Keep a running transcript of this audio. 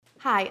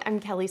Hi, I'm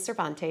Kelly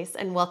Cervantes,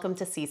 and welcome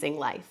to Seizing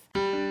Life.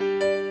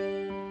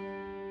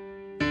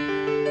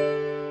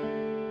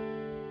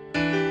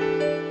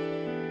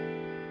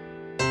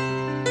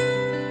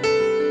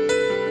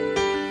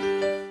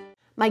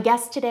 My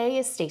guest today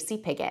is Stacy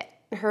Piggott.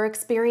 Her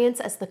experience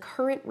as the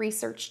current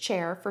research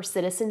chair for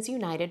Citizens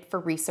United for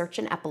Research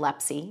in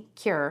Epilepsy,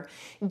 CURE,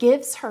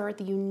 gives her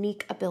the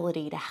unique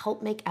ability to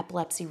help make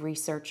epilepsy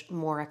research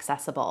more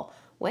accessible,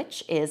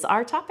 which is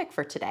our topic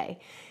for today.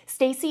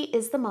 Stacy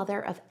is the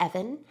mother of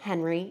Evan,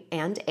 Henry,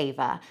 and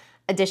Ava.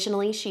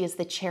 Additionally, she is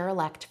the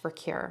chair-elect for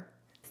CURE.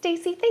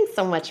 Stacy, thanks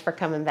so much for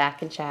coming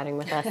back and chatting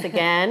with us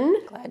again.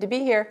 Glad to be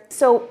here.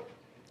 So,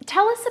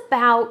 tell us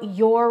about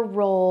your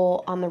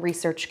role on the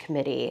research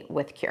committee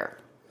with CURE.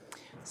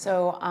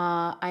 So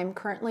I'm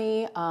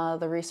currently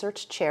the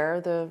research chair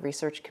of the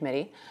research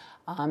committee.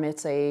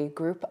 It's a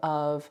group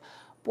of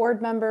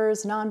board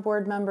members,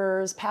 non-board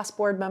members, past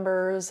board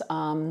members,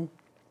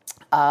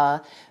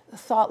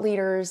 thought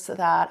leaders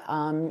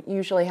that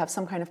usually have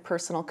some kind of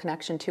personal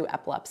connection to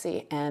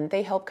epilepsy, and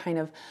they help kind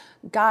of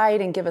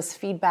guide and give us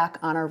feedback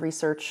on our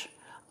research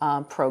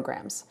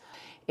programs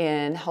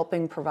in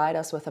helping provide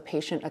us with a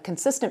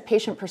consistent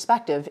patient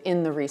perspective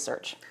in the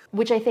research.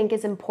 Which I think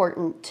is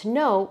important to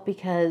note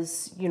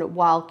because,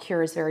 while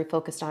CURE is very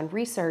focused on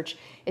research,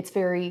 it's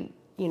very,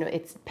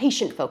 it's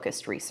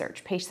patient-focused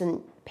research,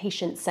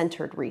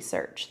 patient-centered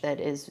research that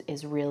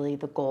is really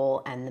the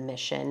goal and the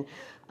mission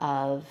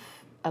of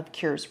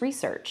CURE's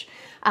research.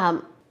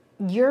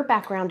 Your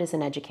background is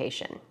in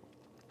education.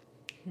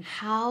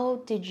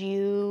 How did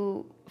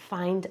you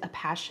find a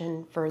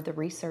passion for the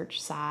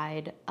research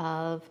side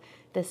of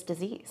this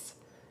disease?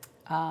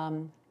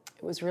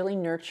 It was really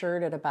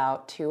nurtured at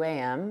about 2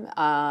 a.m.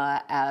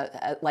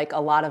 Like a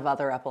lot of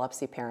other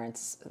epilepsy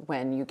parents,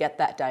 when you get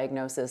that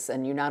diagnosis,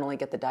 and you not only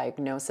get the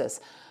diagnosis,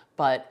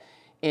 but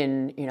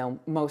in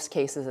most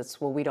cases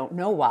it's, well, we don't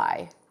know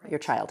why your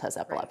child has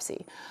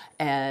epilepsy.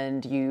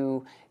 And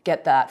you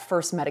get that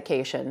first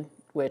medication,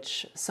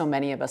 which so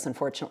many of us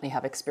unfortunately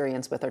have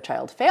experience with our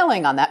child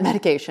failing on that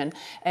medication,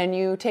 and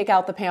you take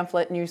out the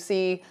pamphlet and you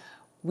see,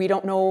 we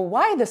don't know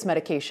why this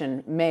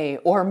medication may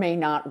or may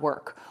not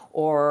work,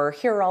 or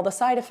here are all the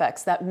side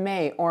effects that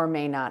may or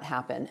may not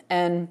happen.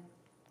 And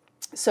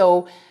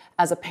so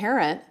as a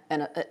parent,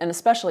 and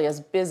especially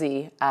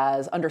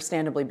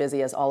understandably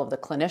busy as all of the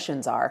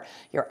clinicians are,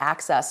 your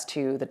access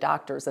to the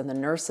doctors and the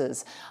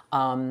nurses,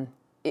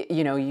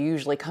 you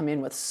usually come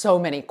in with so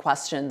many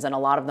questions, and a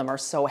lot of them are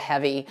so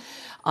heavy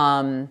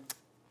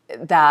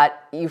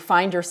that you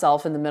find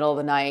yourself in the middle of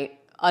the night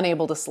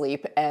unable to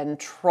sleep and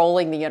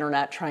trolling the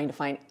internet trying to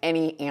find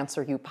any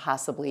answer you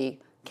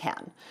possibly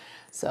can.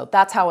 So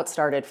that's how it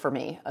started for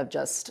me, of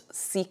just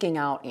seeking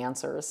out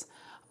answers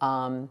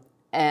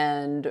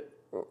and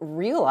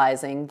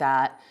realizing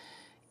that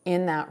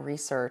in that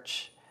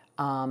research,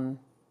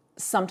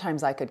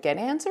 sometimes I could get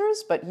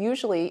answers, but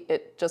usually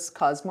it just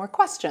caused more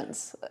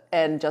questions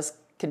and just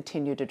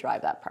continued to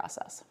drive that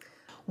process.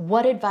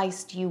 What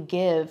advice do you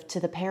give to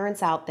the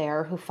parents out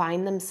there who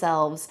find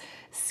themselves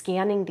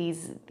scanning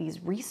these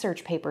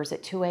research papers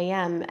at 2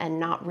 a.m. and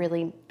not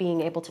really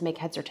being able to make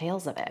heads or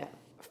tails of it?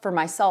 For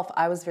myself,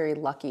 I was very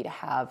lucky to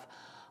have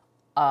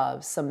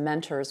some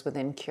mentors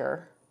within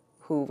CURE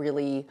who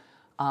really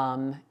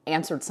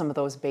answered some of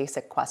those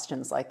basic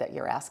questions like that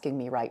you're asking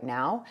me right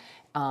now.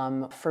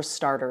 For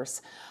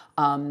starters,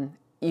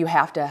 you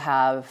have to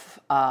have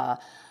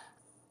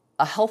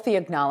a healthy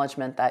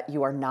acknowledgement that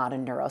you are not a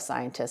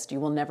neuroscientist. You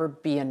will never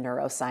be a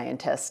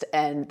neuroscientist,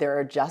 and there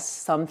are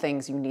just some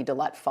things you need to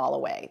let fall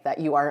away, that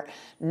you are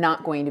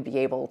not going to be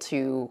able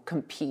to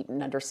compete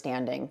in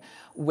understanding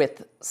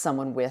with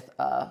someone with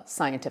a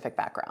scientific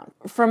background.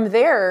 From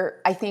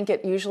there, I think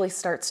it usually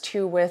starts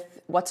too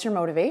with, what's your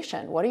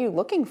motivation? What are you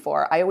looking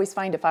for? I always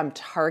find if I'm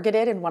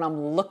targeted in what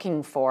I'm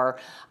looking for,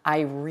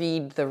 I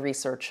read the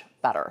research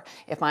better.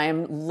 If I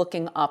am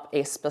looking up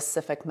a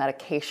specific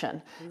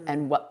medication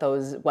and what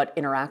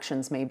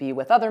interactions may be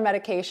with other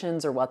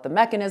medications, or what the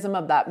mechanism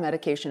of that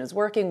medication is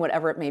working,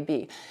 whatever it may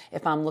be.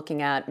 If I'm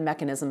looking at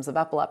mechanisms of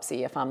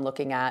epilepsy, if I'm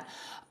looking at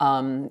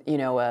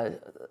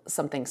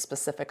something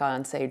specific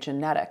on, say,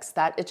 genetics,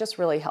 that it just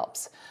really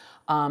helps.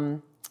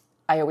 I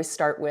always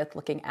start with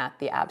looking at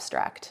the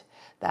abstract.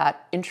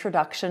 That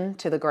introduction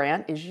to the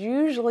grant is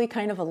usually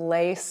kind of a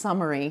lay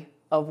summary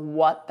of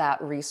what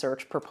that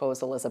research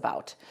proposal is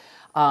about.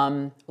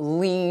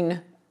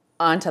 Lean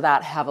onto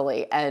that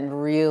heavily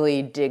and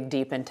really dig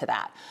deep into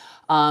that.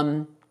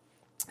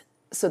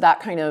 So that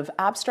kind of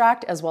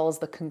abstract, as well as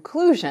the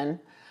conclusion,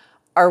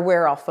 are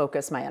where I'll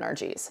focus my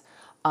energies.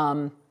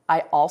 One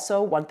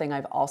thing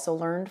I've also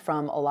learned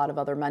from a lot of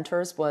other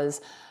mentors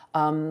was,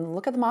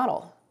 look at the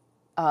model.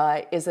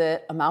 Is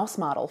it a mouse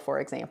model,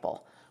 for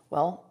example?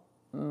 Well,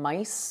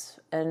 mice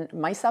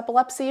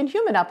epilepsy and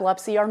human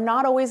epilepsy are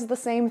not always the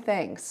same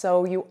thing.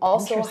 So you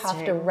also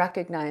have to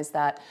recognize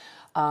that,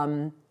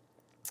 some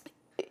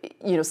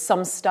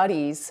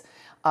studies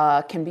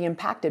can be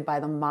impacted by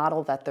the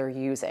model that they're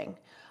using.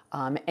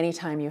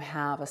 Anytime you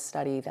have a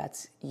study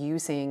that's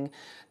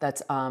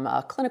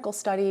a clinical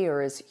study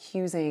or is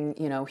using,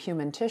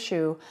 human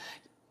tissue,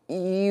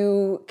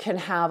 you can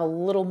have a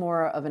little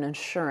more of an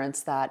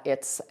assurance that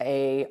it's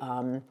a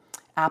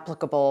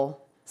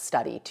applicable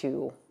study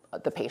to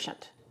the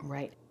patient.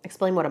 Right.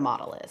 Explain what a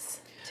model is,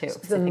 too.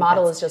 The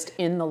model is just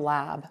in the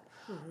lab,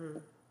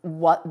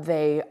 what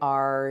the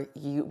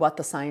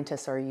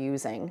scientists are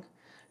using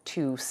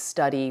to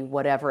study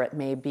whatever it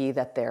may be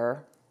that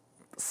they're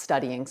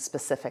studying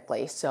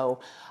specifically. So,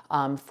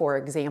 for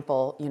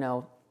example,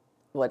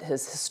 what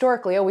has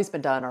historically always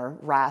been done are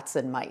rats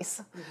and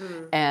mice.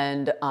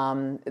 And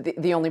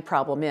the only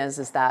problem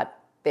is that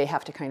they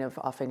have to kind of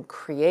often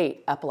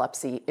create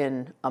epilepsy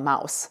in a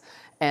mouse.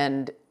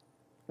 And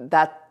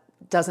that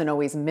doesn't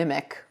always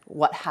mimic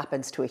what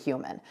happens to a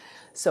human.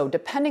 So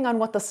depending on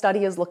what the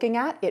study is looking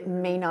at, it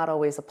may not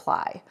always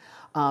apply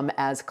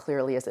as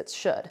clearly as it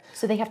should.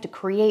 So they have to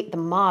create the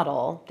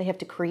model, they have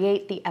to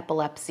create the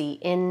epilepsy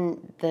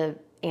in the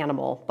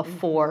animal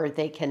before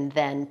they can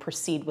then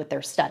proceed with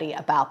their study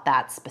about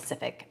that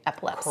specific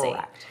epilepsy.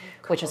 Correct.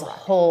 Which is a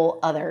whole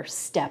other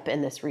step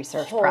in this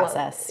research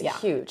process. Yeah.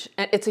 Huge.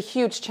 And it's a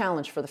huge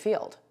challenge for the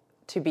field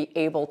to be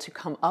able to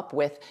come up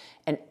with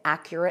an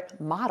accurate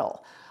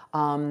model.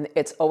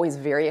 It's always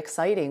very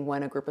exciting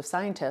when a group of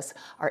scientists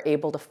are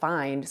able to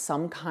find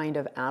some kind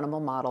of animal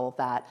model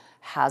that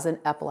has an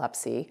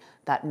epilepsy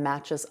that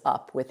matches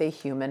up with a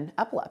human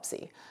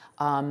epilepsy.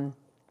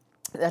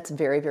 That's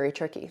very, very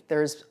tricky.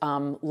 There's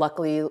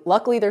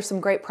luckily there's some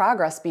great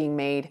progress being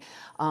made.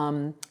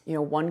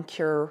 One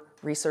cure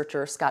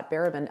researcher, Scott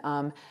Barabin,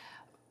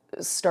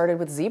 started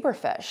with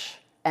zebrafish,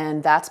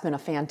 and that's been a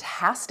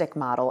fantastic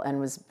model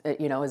and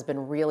has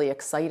been really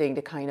exciting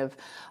to kind of.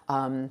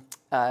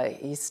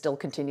 He still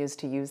continues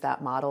to use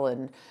that model,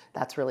 and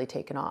that's really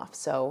taken off.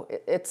 So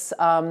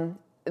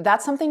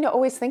that's something to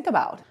always think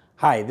about.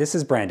 Hi, this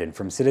is Brandon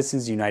from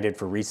Citizens United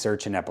for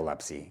Research in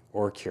Epilepsy,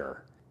 or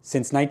CURE.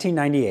 Since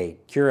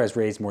 1998, CURE has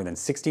raised more than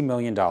 $60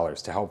 million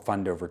to help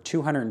fund over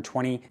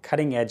 220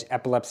 cutting-edge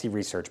epilepsy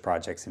research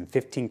projects in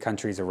 15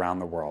 countries around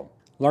the world.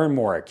 Learn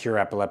more at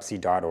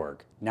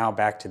cureepilepsy.org. Now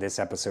back to this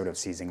episode of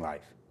Seizing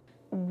Life.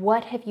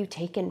 What have you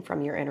taken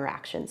from your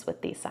interactions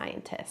with these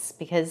scientists?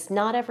 Because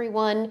not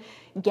everyone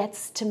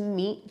gets to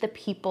meet the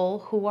people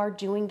who are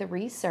doing the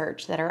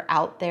research that are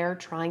out there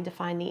trying to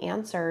find the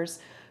answers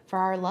for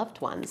our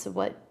loved ones.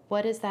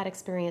 What is that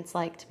experience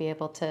like to be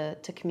able to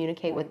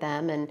communicate with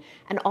them and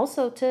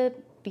also to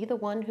be the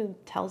one who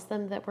tells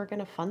them that we're going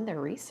to fund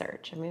their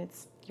research? I mean,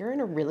 you're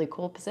in a really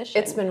cool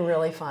position. It's been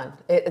really fun.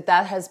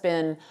 That has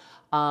been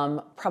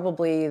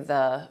probably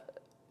the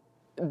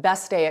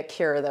best day at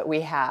CURE that we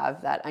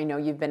have, that I know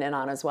you've been in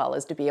on as well,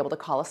 is to be able to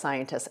call a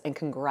scientist and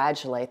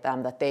congratulate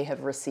them that they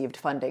have received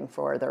funding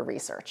for their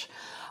research.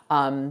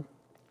 So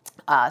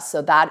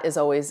that is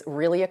always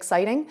really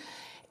exciting.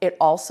 It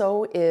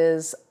also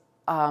is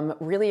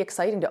really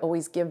exciting to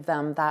always give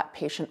them that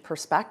patient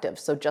perspective.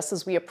 So just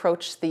as we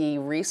approach the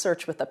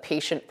research with a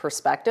patient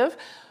perspective,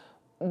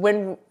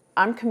 when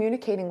I'm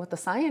communicating with the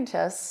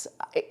scientists,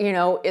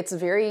 it's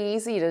very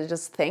easy to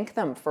just thank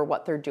them for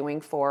what they're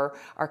doing for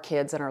our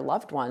kids and our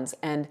loved ones.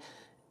 And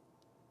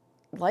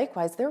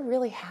likewise, they're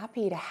really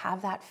happy to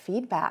have that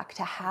feedback,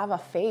 to have a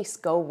face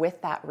go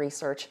with that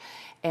research.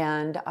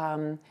 And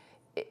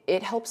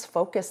it helps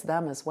focus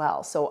them as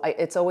well. So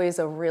it's always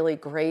a really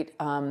great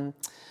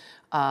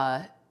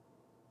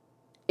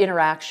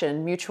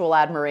interaction, mutual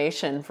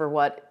admiration for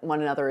what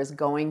one another is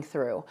going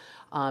through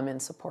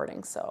and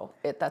supporting. So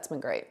that's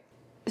been great.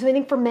 So I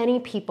think for many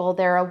people,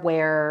 they're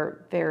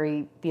aware,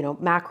 very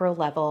macro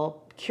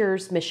level,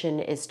 CURE's mission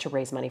is to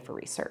raise money for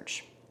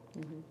research.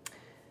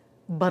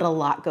 But a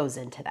lot goes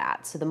into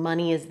that. So the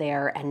money is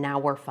there, and now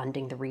we're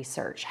funding the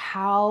research.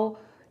 How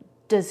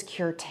does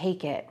CURE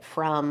take it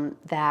from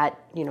that,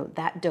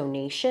 that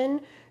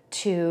donation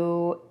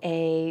to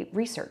a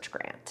research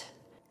grant?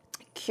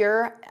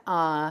 CURE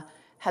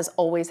has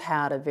always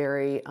had a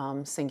very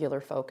singular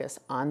focus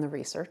on the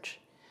research,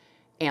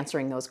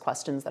 answering those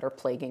questions that are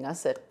plaguing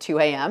us at 2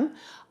 a.m.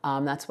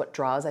 That's what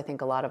draws, I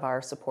think, a lot of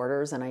our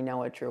supporters, and I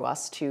know it drew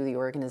us to the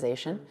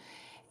organization.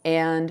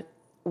 And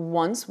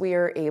once we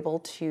are able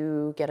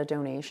to get a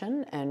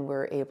donation and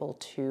we're able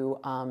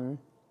to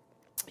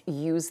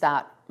use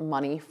that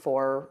money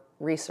for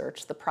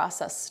research, the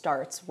process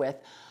starts with,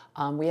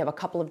 we have a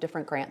couple of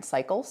different grant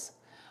cycles.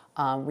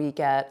 We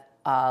get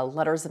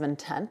letters of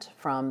intent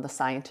from the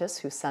scientists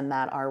who send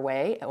that our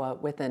way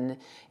with an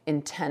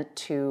intent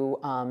to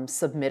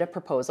submit a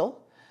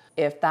proposal.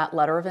 If that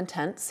letter of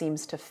intent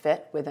seems to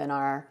fit within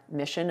our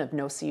mission of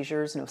no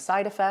seizures, no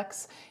side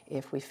effects,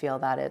 if we feel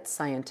that it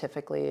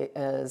scientifically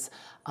has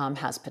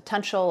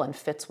potential and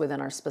fits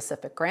within our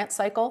specific grant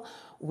cycle,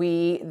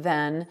 we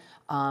then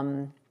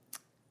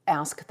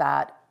ask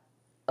that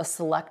a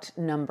select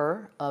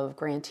number of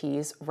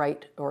grantees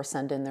write or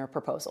send in their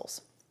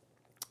proposals.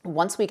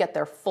 Once we get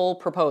their full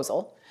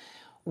proposal,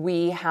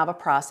 we have a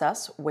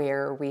process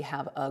where we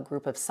have a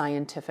group of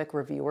scientific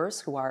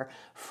reviewers who are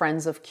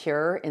friends of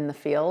CURE in the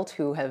field,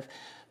 who have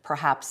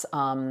perhaps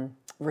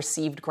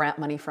received grant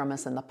money from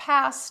us in the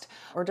past,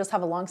 or just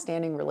have a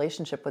long-standing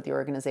relationship with the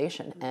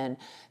organization. And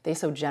they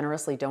so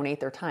generously donate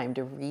their time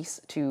to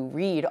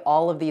read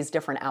all of these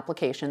different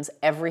applications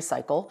every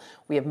cycle.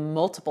 We have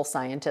multiple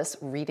scientists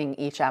reading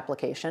each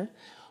application.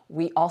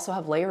 We also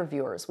have lay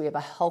reviewers. We have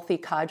a healthy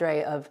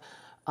cadre of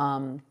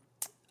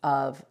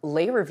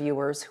lay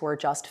reviewers who are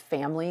just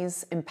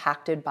families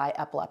impacted by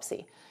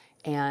epilepsy.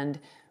 And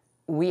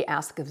we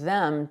ask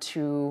them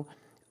to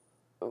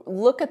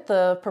look at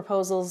the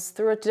proposals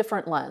through a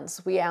different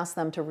lens. We ask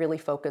them to really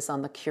focus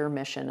on the cure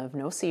mission of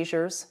no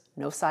seizures,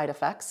 no side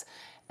effects,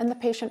 and the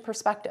patient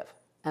perspective.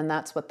 And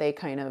that's what they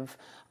kind of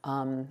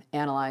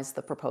analyze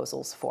the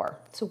proposals for.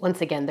 So once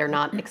again, they're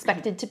not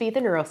expected to be the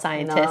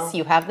neuroscientists. No.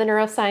 You have the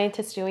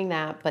neuroscientists doing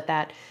that, but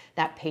that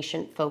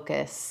patient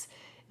focus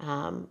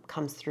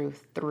comes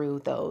through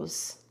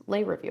those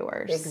lay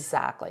reviewers.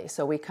 Exactly.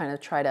 So we kind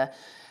of try to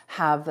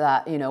have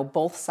that,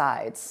 both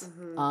sides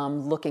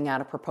looking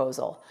at a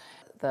proposal.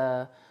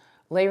 The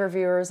lay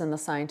reviewers and the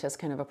scientists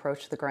kind of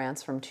approach the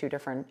grants from two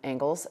different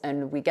angles,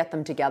 and we get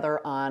them together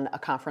on a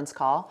conference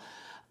call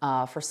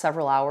for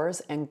several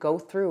hours and go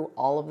through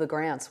all of the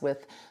grants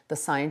with the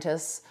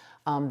scientists.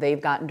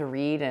 They've gotten to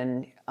read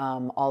and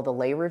all the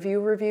lay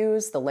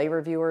reviews. The lay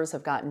reviewers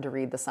have gotten to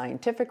read the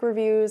scientific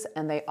reviews,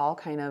 and they all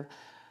kind of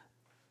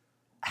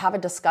have a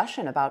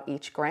discussion about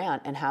each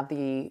grant and have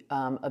the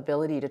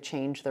ability to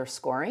change their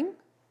scoring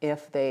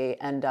if they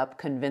end up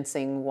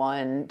convincing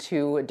one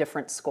to a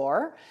different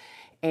score.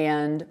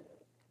 And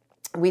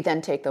we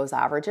then take those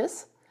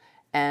averages,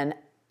 and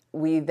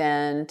we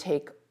then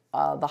take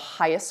the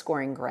highest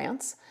scoring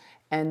grants,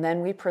 and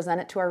then we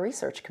present it to our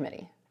research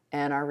committee.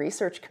 And our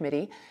research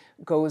committee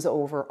goes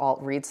over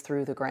reads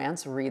through the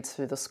grants, reads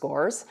through the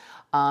scores,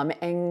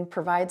 and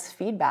provides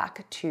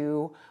feedback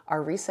to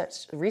our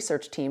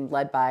research team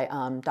led by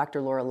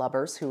Dr. Laura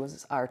Lubbers, who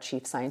is our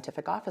chief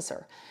scientific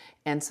officer.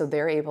 And so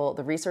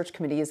the research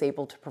committee is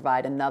able to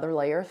provide another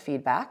layer of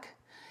feedback.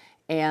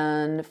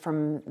 And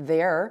from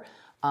there,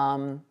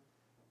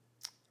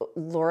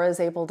 Laura is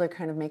able to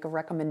kind of make a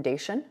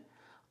recommendation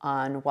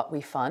on what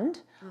we fund,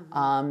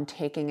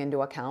 taking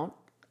into account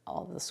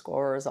all the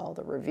scores, all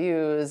the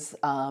reviews,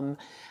 and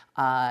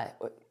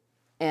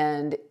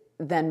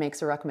then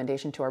makes a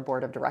recommendation to our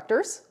board of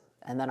directors.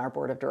 And then our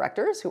board of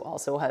directors, who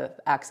also have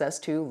access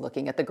to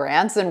looking at the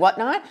grants and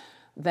whatnot,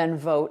 then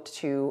vote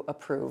to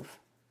approve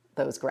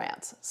those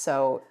grants.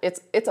 So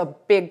it's a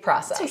big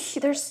process. So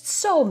there's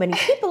so many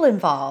people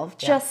involved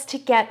just to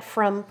get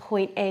from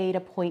point A to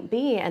point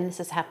B, and this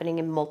is happening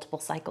in multiple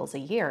cycles a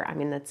year. I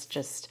mean, that's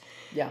just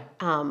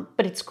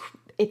but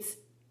it's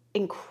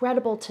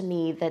incredible to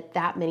me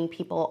that many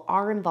people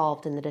are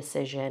involved in the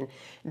decision,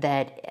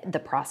 that the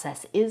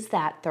process is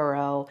that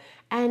thorough,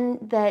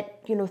 and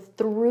that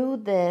through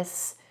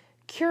this,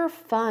 Cure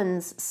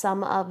funds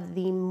some of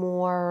the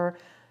more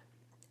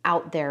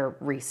out there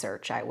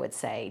research, I would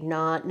say,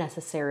 not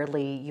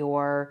necessarily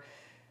your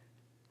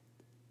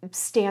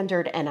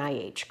standard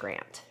NIH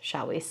grant,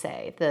 shall we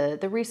say.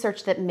 The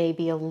research that may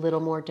be a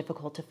little more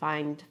difficult to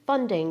find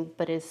funding,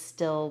 but is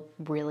still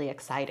really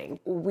exciting.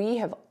 We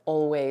have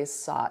always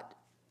sought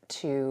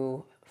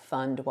to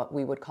fund what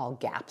we would call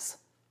gaps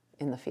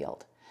in the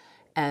field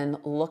and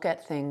look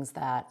at things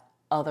that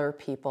other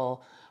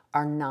people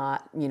are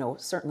not,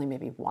 certainly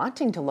maybe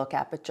wanting to look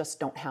at, but just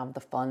don't have the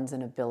funds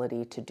and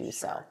ability to do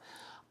so.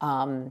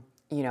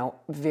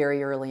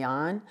 Very early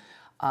on,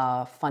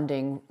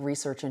 funding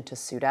research into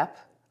SUDEP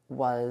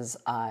was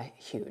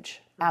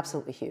huge,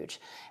 absolutely huge.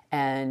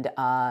 And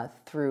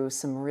through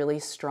some really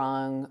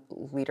strong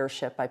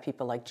leadership by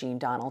people like Jean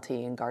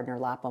Donalty and Gardner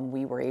Lapham,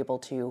 we were able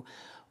to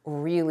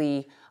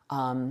really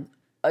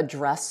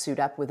address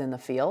SUDEP within the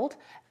field.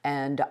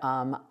 And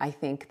I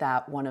think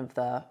that one of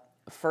the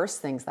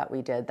first things that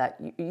we did, that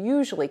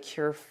usually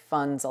Cure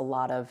funds a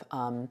lot of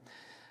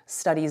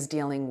studies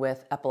dealing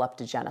with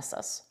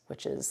epileptogenesis,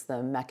 which is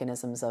the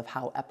mechanisms of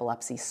how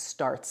epilepsy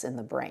starts in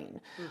the brain.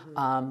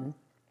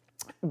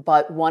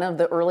 But one of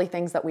the early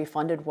things that we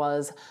funded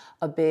was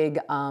a big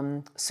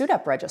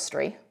SUDEP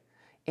registry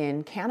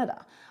in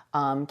Canada.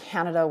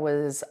 Canada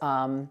was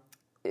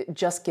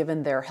just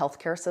given their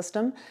healthcare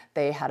system,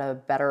 they had a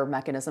better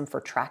mechanism for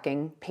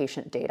tracking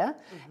patient data.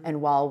 And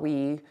while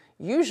we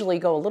usually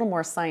go a little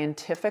more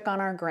scientific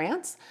on our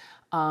grants,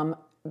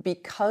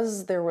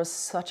 because there was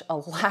such a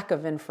lack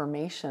of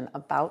information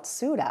about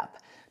SUDEP,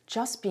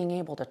 just being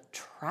able to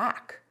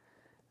track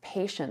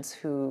patients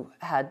who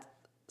had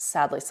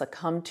sadly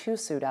succumbed to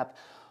SUDEP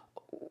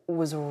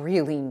was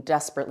really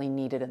desperately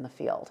needed in the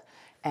field.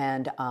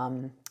 And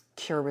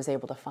Cure was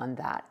able to fund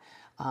that.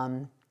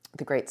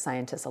 The great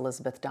scientist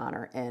Elizabeth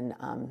Donner in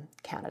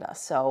Canada.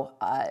 So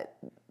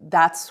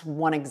that's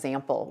one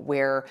example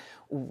where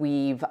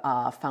we've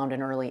found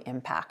an early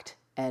impact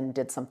and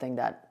did something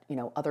that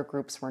other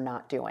groups were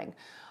not doing.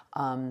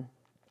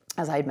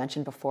 As I had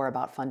mentioned before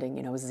about funding,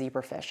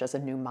 zebrafish as a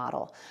new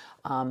model.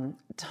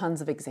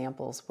 Tons of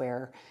examples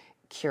where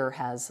Cure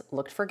has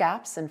looked for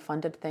gaps and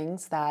funded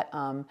things that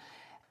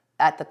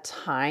at the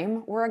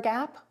time were a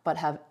gap, but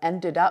have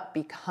ended up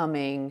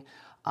becoming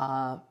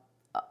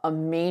a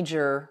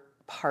major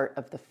part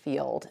of the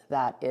field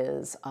that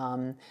is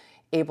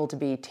able to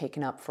be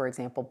taken up, for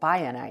example, by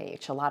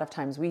NIH. A lot of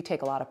times we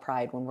take a lot of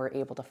pride when we're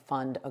able to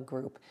fund a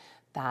group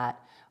that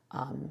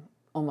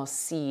almost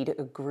seed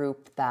a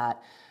group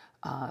that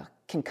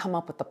can come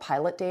up with the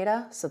pilot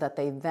data so that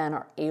they then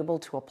are able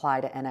to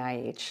apply to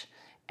NIH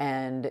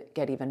and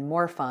get even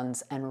more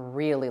funds and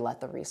really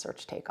let the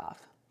research take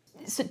off.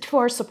 So to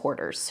our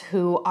supporters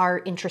who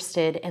are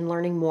interested in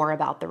learning more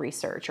about the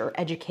research or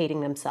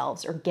educating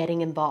themselves or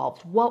getting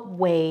involved, what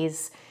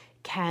ways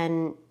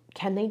can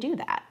they do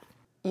that?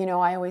 You know,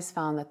 I always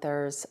found that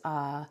there's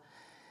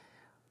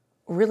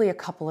really a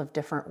couple of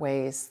different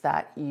ways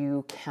that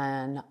you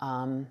can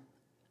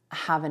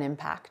have an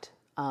impact.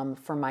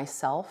 For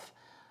myself,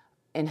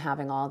 in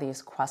having all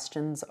these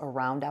questions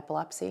around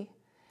epilepsy,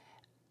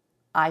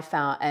 I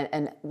found,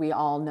 and we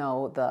all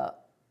know the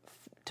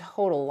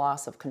total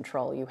loss of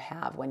control you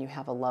have when you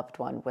have a loved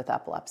one with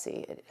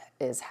epilepsy. It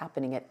is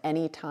happening at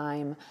any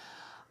time.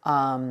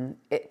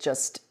 It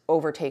just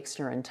overtakes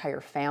your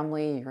entire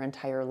family, your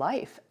entire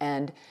life.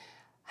 And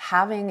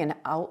having an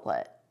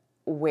outlet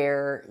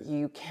where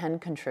you can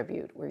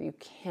contribute, where you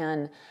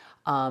can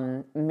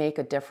make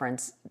a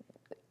difference,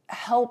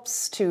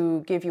 helps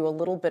to give you a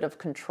little bit of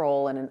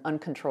control in an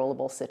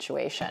uncontrollable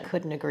situation. I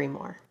couldn't agree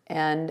more.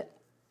 And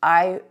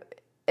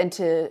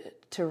to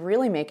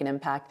really make an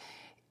impact,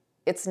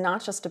 it's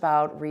not just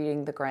about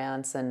reading the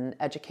grants and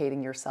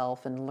educating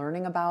yourself and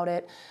learning about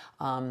it.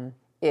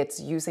 It's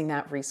using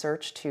that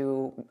research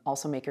to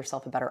also make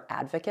yourself a better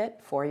advocate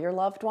for your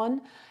loved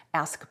one.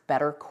 Ask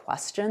better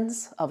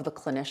questions of the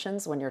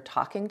clinicians when you're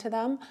talking to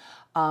them.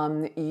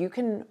 You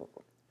can,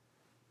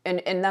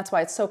 and that's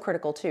why it's so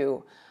critical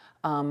too.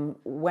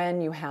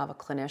 When you have a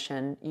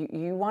clinician,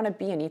 you want to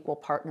be an equal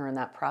partner in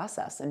that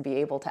process and be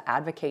able to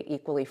advocate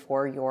equally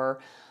for your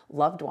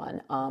loved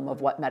one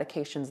of what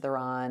medications they're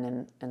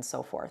on and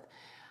so forth.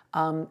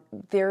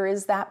 There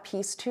is that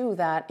piece too,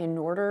 that in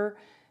order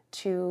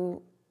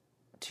to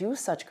do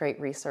such great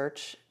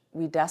research,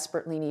 we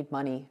desperately need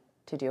money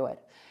to do it.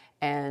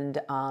 And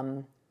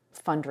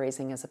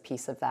fundraising is a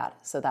piece of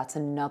that. So that's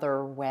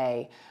another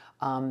way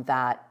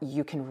that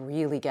you can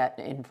really get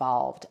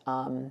involved.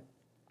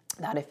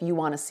 That if you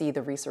want to see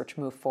the research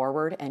move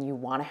forward and you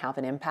want to have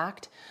an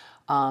impact,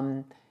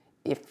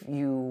 if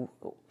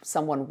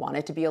someone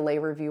wanted to be a lay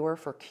reviewer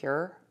for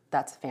Cure,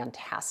 that's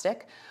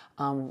fantastic.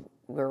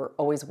 We're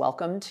always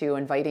welcome to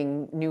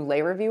inviting new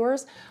lay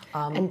reviewers.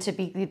 And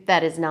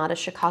that is not a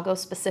Chicago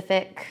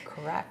specific.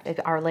 Correct.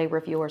 Our lay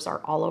reviewers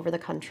are all over the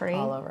country.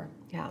 All over.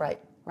 Yeah.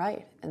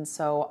 Right. And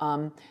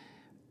so,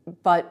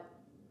 but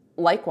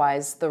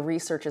likewise, the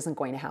research isn't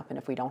going to happen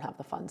if we don't have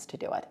the funds to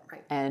do it.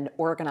 Right. And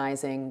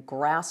organizing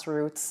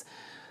grassroots,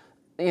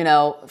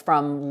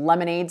 from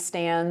lemonade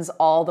stands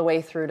all the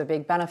way through to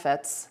big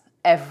benefits,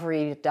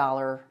 every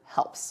dollar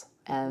helps.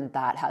 And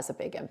that has a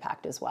big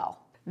impact as well.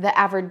 The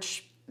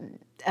average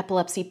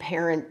epilepsy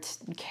parent,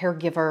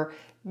 caregiver,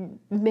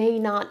 may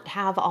not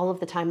have all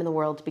of the time in the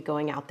world to be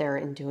going out there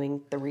and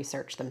doing the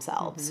research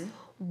themselves.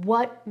 Mm-hmm.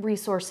 What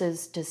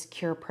resources does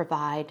Cure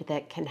provide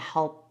that can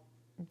help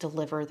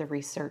deliver the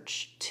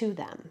research to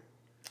them?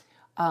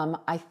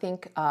 I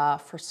think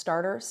for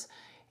starters,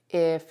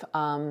 if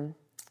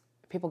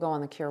people go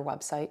on the Cure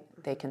website,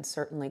 they can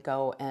certainly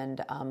go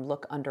and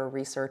look under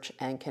research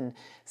and can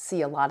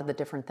see a lot of the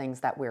different things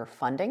that we're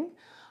funding.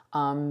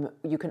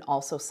 You can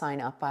also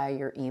sign up by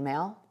your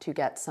email to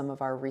get some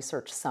of our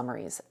research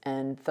summaries,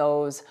 and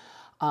those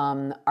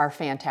are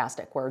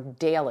fantastic, where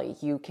daily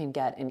you can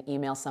get an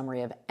email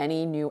summary of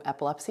any new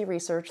epilepsy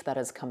research that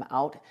has come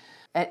out.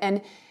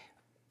 And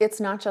it's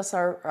not just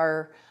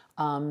our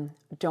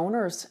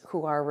donors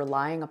who are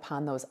relying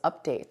upon those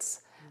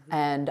updates,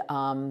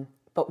 mm-hmm.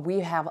 But we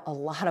have a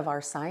lot of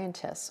our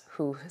scientists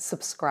who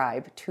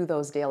subscribe to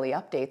those daily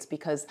updates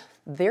because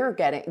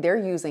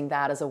they're using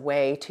that as a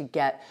way to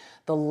get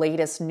the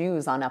latest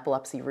news on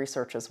epilepsy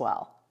research as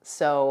well.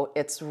 So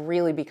it's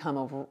really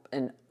become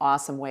an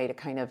awesome way to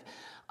kind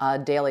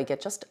of daily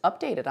get just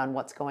updated on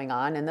what's going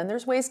on. And then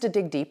there's ways to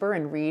dig deeper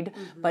and read,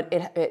 mm-hmm. but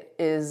it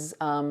is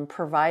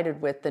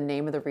provided with the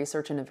name of the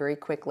research and a very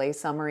quick lay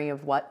summary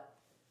of what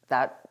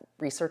that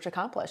research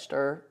accomplished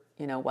or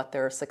what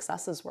their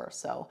successes were.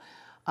 So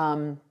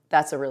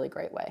that's a really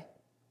great way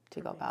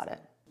to go about it.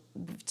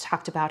 We've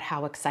talked about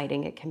how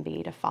exciting it can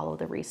be to follow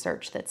the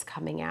research that's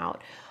coming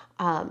out.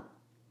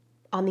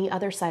 On the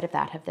other side of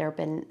that, have there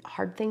been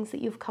hard things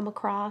that you've come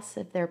across?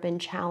 Have there been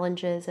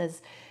challenges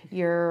as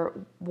you're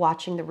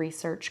watching the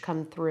research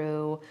come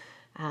through,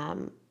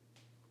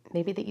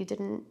 maybe that you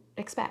didn't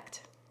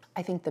expect?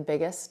 I think the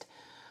biggest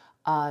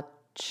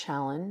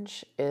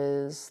challenge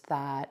is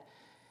that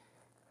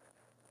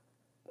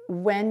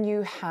when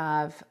you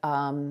have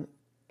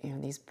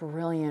these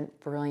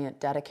brilliant,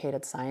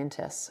 dedicated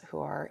scientists who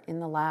are in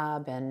the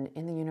lab and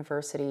in the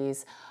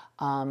universities,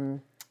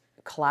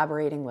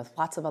 collaborating with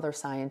lots of other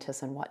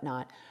scientists and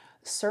whatnot,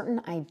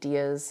 certain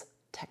ideas,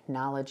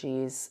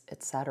 technologies,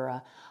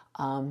 etc.,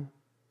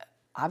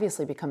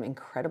 obviously become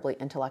incredibly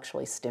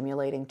intellectually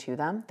stimulating to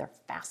them. They're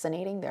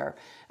fascinating. They're,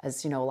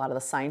 as you know, a lot of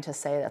the scientists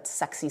say, that's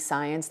sexy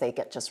science. They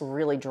get just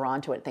really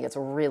drawn to it and think it's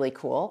really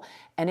cool.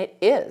 And it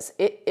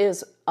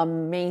is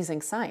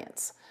amazing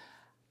science.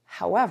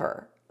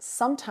 However,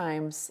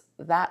 sometimes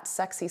that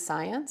sexy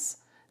science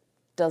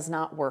does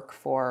not work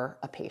for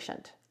a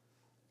patient.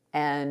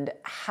 And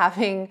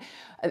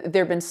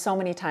there have been so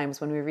many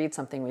times when we read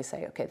something, we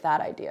say, okay,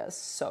 that idea is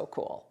so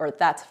cool, or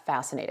that's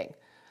fascinating.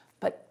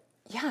 But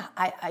yeah,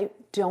 I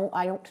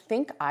don't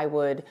think I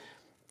would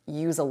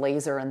use a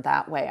laser in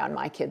that way on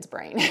my kid's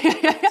brain.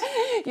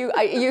 You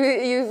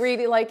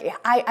really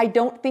I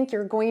don't think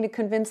you're going to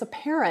convince a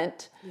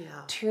parent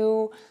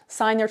to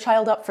sign their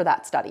child up for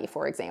that study,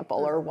 for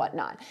example, or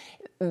whatnot.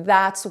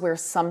 That's where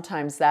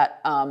sometimes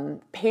that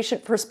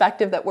patient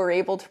perspective that we're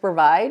able to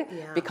provide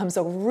becomes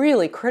a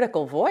really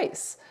critical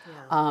voice.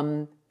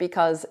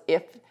 Because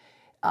if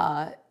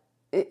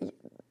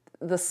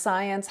the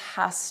science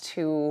has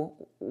to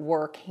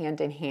work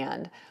hand in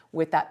hand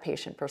with that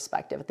patient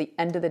perspective. At the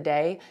end of the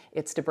day,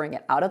 it's to bring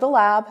it out of the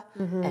lab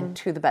and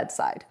to the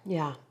bedside.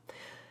 Yeah.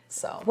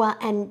 So. Well,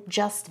 and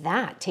just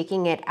that,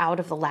 taking it out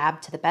of the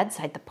lab to the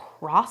bedside, the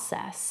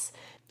process.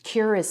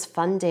 Cure is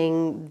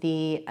funding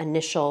the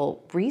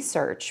initial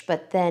research,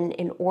 but then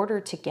in order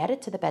to get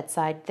it to the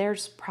bedside,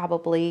 there's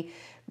probably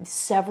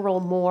several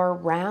more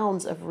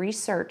rounds of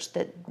research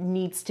that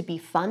needs to be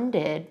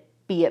funded,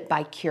 be it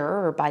by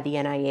Cure or by the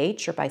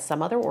NIH or by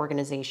some other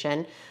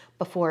organization,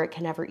 before it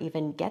can ever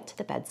even get to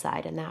the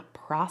bedside. And that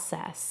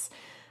process,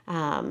 it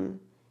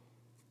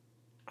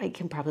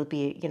can probably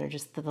be,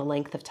 just the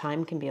length of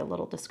time can be a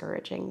little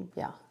discouraging.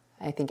 Yeah,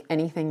 I think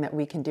anything that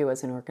we can do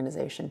as an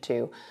organization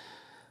to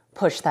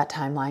push that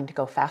timeline to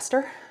go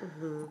faster,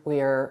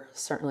 we are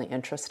certainly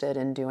interested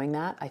in doing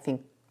that. I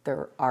think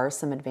there are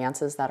some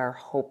advances that are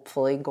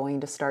hopefully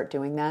going to start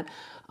doing that.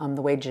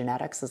 The way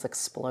genetics is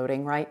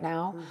exploding right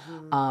now.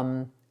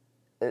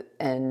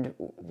 And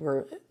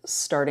we're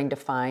starting to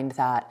find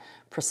that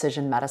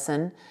precision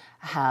medicine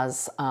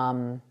has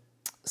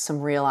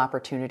some real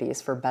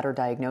opportunities for better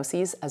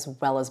diagnoses as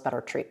well as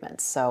better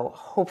treatments. So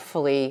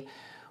hopefully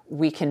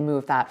we can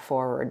move that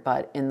forward.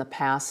 But in the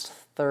past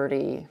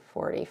 30,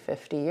 40,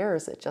 50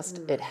 years,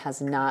 it has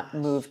not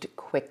moved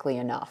quickly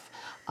enough.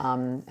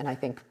 And I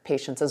think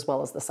patients as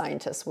well as the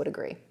scientists would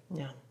agree.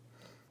 Yeah.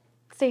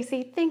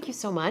 Stacey, thank you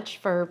so much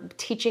for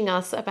teaching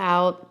us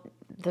about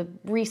the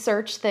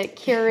research that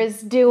Cure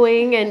is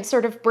doing and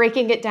sort of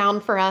breaking it down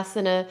for us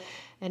in a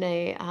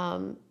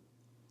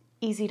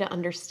easy to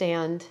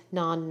understand,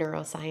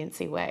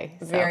 non-neuroscience-y way.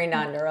 So. Very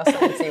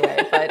non-neuroscience-y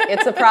way, but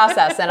it's a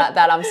process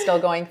that I'm still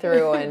going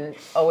through and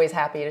always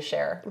happy to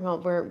share. Well,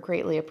 we're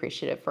greatly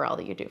appreciative for all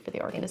that you do for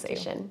the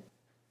organization.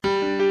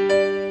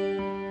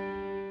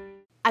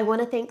 I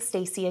want to thank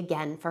Stacey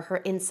again for her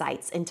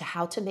insights into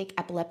how to make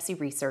epilepsy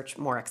research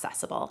more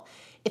accessible.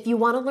 If you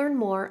want to learn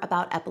more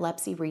about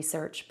epilepsy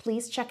research,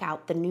 please check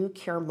out the new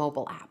Cure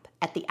mobile app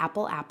at the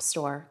Apple App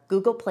Store,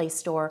 Google Play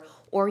Store,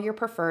 or your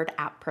preferred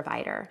app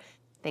provider.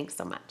 Thanks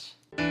so much.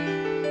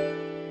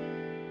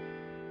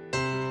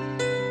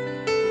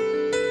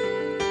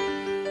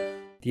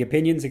 The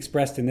opinions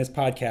expressed in this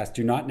podcast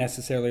do not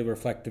necessarily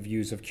reflect the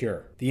views of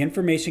Cure. The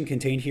information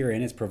contained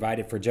herein is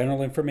provided for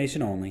general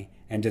information only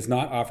and does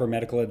not offer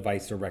medical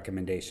advice or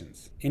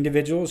recommendations.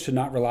 Individuals should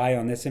not rely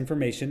on this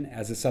information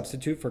as a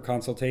substitute for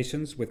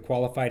consultations with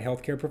qualified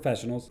healthcare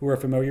professionals who are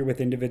familiar with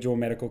individual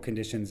medical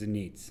conditions and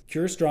needs.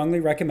 Cure strongly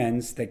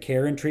recommends that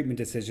care and treatment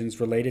decisions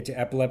related to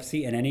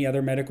epilepsy and any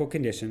other medical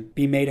condition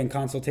be made in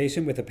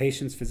consultation with a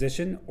patient's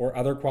physician or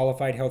other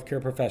qualified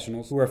healthcare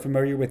professionals who are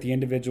familiar with the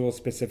individual's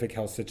specific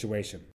health situation.